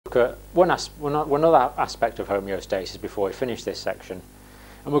look at one other aspect of homeostasis before we finish this section,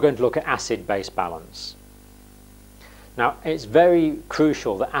 and we're going to look at acid-base balance. Now, it's very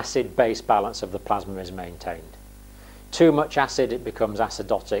crucial that acid-base balance of the plasma is maintained. Too much acid, it becomes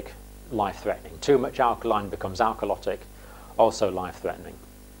acidotic, life-threatening. Too much alkaline becomes alkalotic, also life-threatening.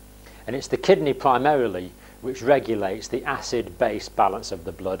 And it's the kidney primarily which regulates the acid-base balance of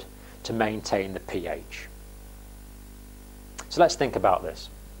the blood to maintain the pH. So let's think about this.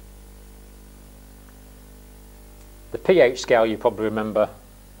 The pH scale, you probably remember,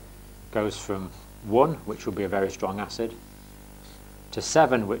 goes from 1, which will be a very strong acid, to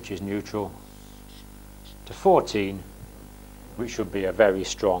 7, which is neutral, to 14, which would be a very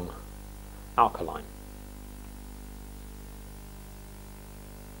strong alkaline.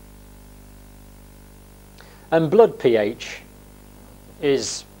 And blood pH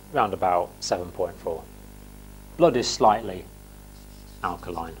is round about 7.4. Blood is slightly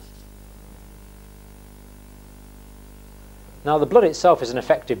alkaline. Now, the blood itself is an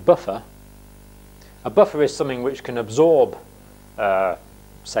effective buffer. A buffer is something which can absorb,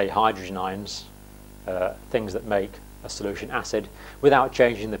 say, hydrogen ions, things that make a solution acid, without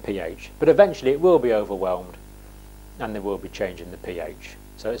changing the pH. But eventually it will be overwhelmed and there will be change in the pH.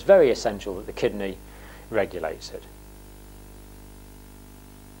 So it's very essential that the kidney regulates it.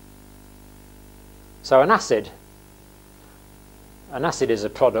 So an acid is a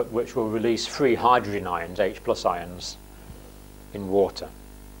product which will release free hydrogen ions, H+ ions, in water.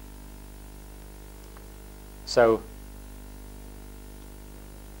 So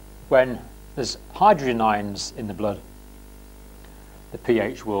when there's hydrogen ions in the blood, the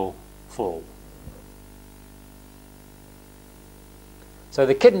pH will fall. So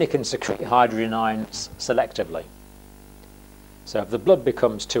the kidney can secrete hydrogen ions selectively. So if the blood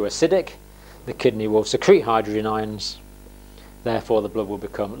becomes too acidic, the kidney will secrete hydrogen ions, therefore the blood will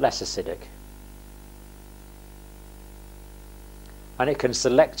become less acidic. And it can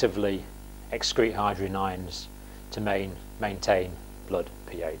selectively excrete hydrogen ions to maintain blood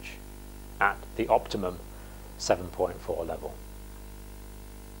pH at the optimum 7.4 level.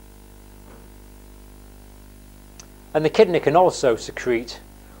 And the kidney can also secrete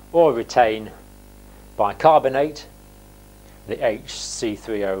or retain bicarbonate, the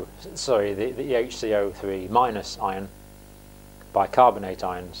HCO3 minus ion, bicarbonate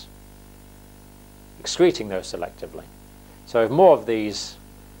ions, excreting those selectively. So if more of these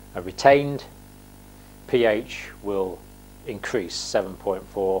are retained, pH will increase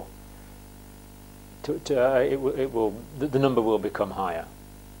 7.4. The number will become higher.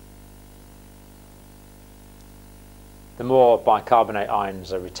 The more bicarbonate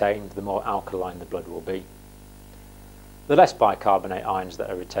ions are retained, the more alkaline the blood will be. The less bicarbonate ions that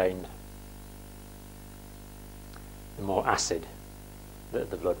are retained, the more acid that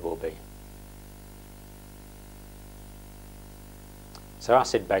the blood will be. So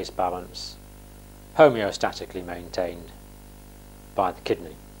acid-base balance, homeostatically maintained by the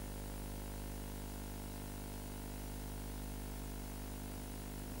kidney.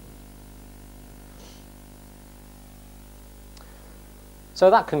 So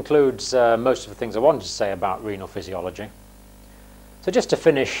that concludes most of the things I wanted to say about renal physiology. So just to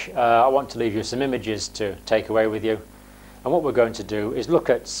finish, I want to leave you some images to take away with you. And what we're going to do is look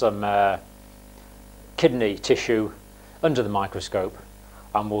at some kidney tissue under the microscope,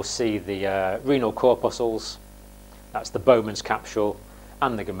 and we'll see the renal corpuscles, that's the Bowman's capsule,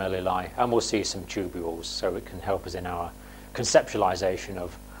 and the glomeruli, and we'll see some tubules, so it can help us in our conceptualization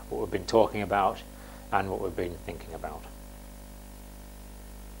of what we've been talking about and what we've been thinking about.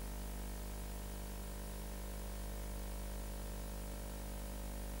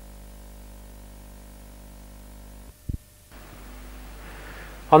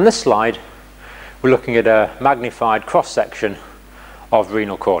 On this slide, we're looking at a magnified cross-section of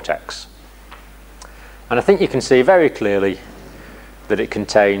renal cortex. And I think you can see very clearly that it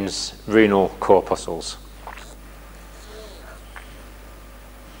contains renal corpuscles.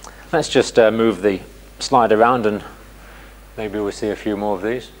 Let's just move the slide around and maybe we'll see a few more of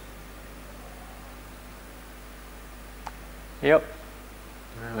these. Yep,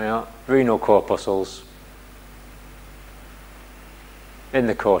 there we are, renal corpuscles in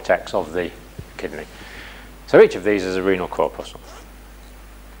the cortex of the kidney. So each of these is a renal corpuscle.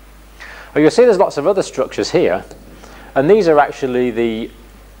 Well, you'll see there's lots of other structures here, and these are actually the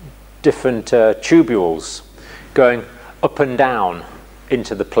different tubules going up and down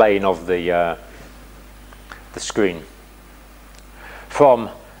into the plane of the screen, from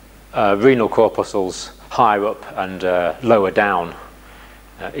renal corpuscles higher up and lower down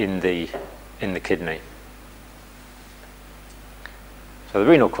in the kidney. So the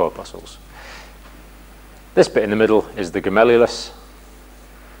renal corpuscles. This bit in the middle is the glomerulus.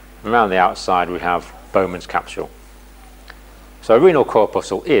 Around the outside we have Bowman's capsule. So a renal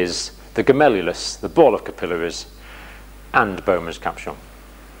corpuscle is the glomerulus, the ball of capillaries, and Bowman's capsule.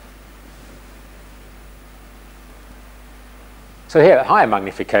 So here at higher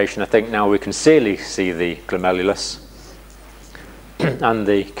magnification, I think now we can clearly see the glomerulus and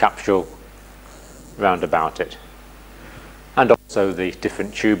the capsule round about it, and also the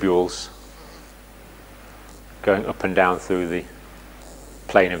different tubules going up and down through the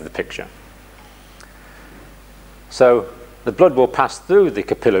plane of the picture. So the blood will pass through the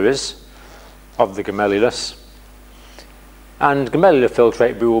capillaries of the glomerulus, and glomerular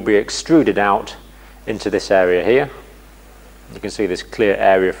filtrate will be extruded out into this area here. You can see this clear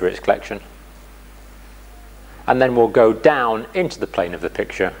area for its collection. And then we'll go down into the plane of the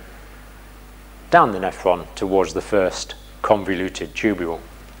picture, down the nephron towards the first convoluted tubule.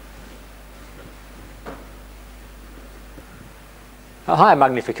 At higher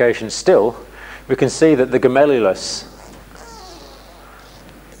magnification still, we can see that the glomerulus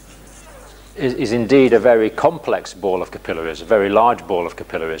is indeed a very complex ball of capillaries, a very large ball of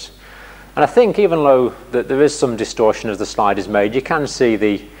capillaries. And I think even though that there is some distortion as the slide is made, you can see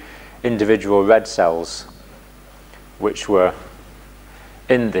the individual red cells which were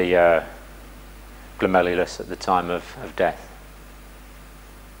in the glomerulus at the time of death.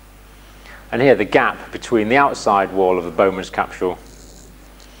 And here the gap between the outside wall of the Bowman's capsule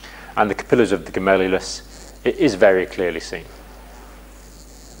and the capillaries of the glomerulus, it is very clearly seen.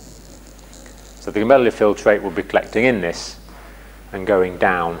 So the glomerular filtrate will be collecting in this and going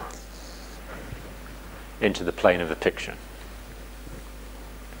down into the plane of the picture.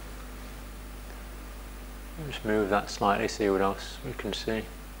 Just move that slightly, see what else we can see.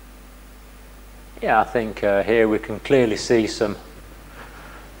 Yeah, I think here we can clearly see some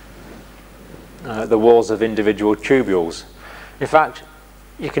the walls of individual tubules. In fact,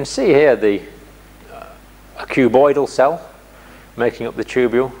 you can see here the a cuboidal cell making up the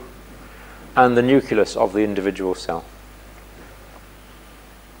tubule and the nucleus of the individual cell.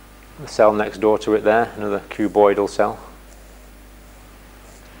 The cell next door to it there, another cuboidal cell,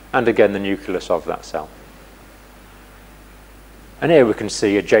 and again the nucleus of that cell. And here we can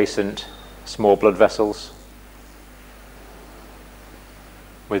see adjacent small blood vessels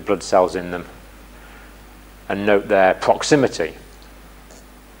with blood cells in them, and note their proximity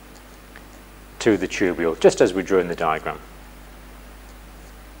to the tubule, just as we drew in the diagram.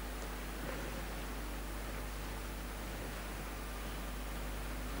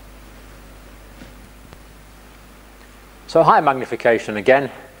 So high magnification again,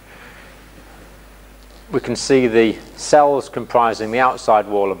 we can see the cells comprising the outside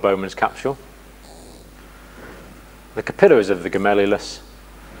wall of Bowman's capsule, the capillaries of the glomerulus,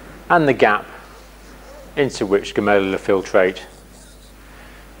 and the gap into which glomerular filtrate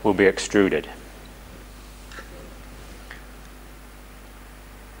will be extruded.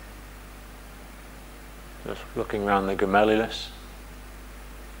 Just looking around the glomerulus.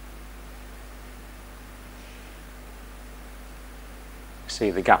 See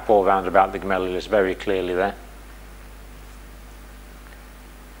the gap all round about the glomerulus very clearly there.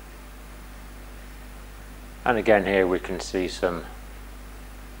 And again here we can see some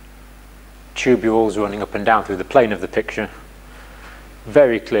tubules running up and down through the plane of the picture.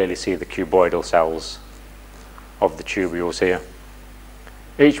 Very clearly see the cuboidal cells of the tubules here,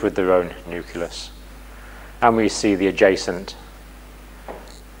 each with their own nucleus. And we see the adjacent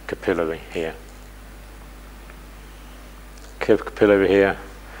capillary here. Capillary here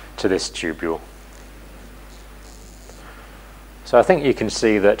to this tubule. So I think you can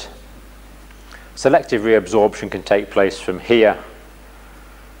see that selective reabsorption can take place from here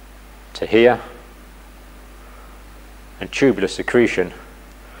to here, and tubular secretion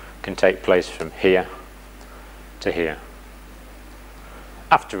can take place from here to here.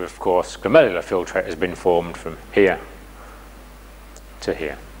 After, of course, glomerular filtrate has been formed from here to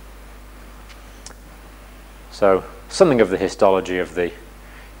here. So something of the histology of the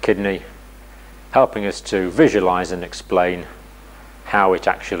kidney, helping us to visualize and explain how it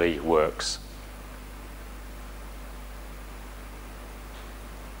actually works.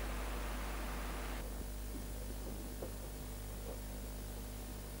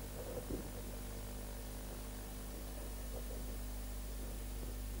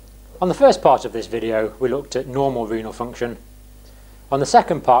 On the first part of this video, we looked at normal renal function. On the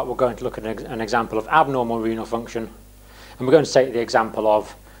second part, we're going to look at an example of abnormal renal function, and we're going to take the example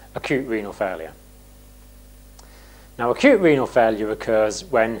of acute renal failure. Now, acute renal failure occurs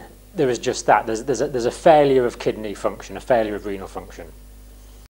when there is just that. There's a failure of kidney function, a failure of renal function.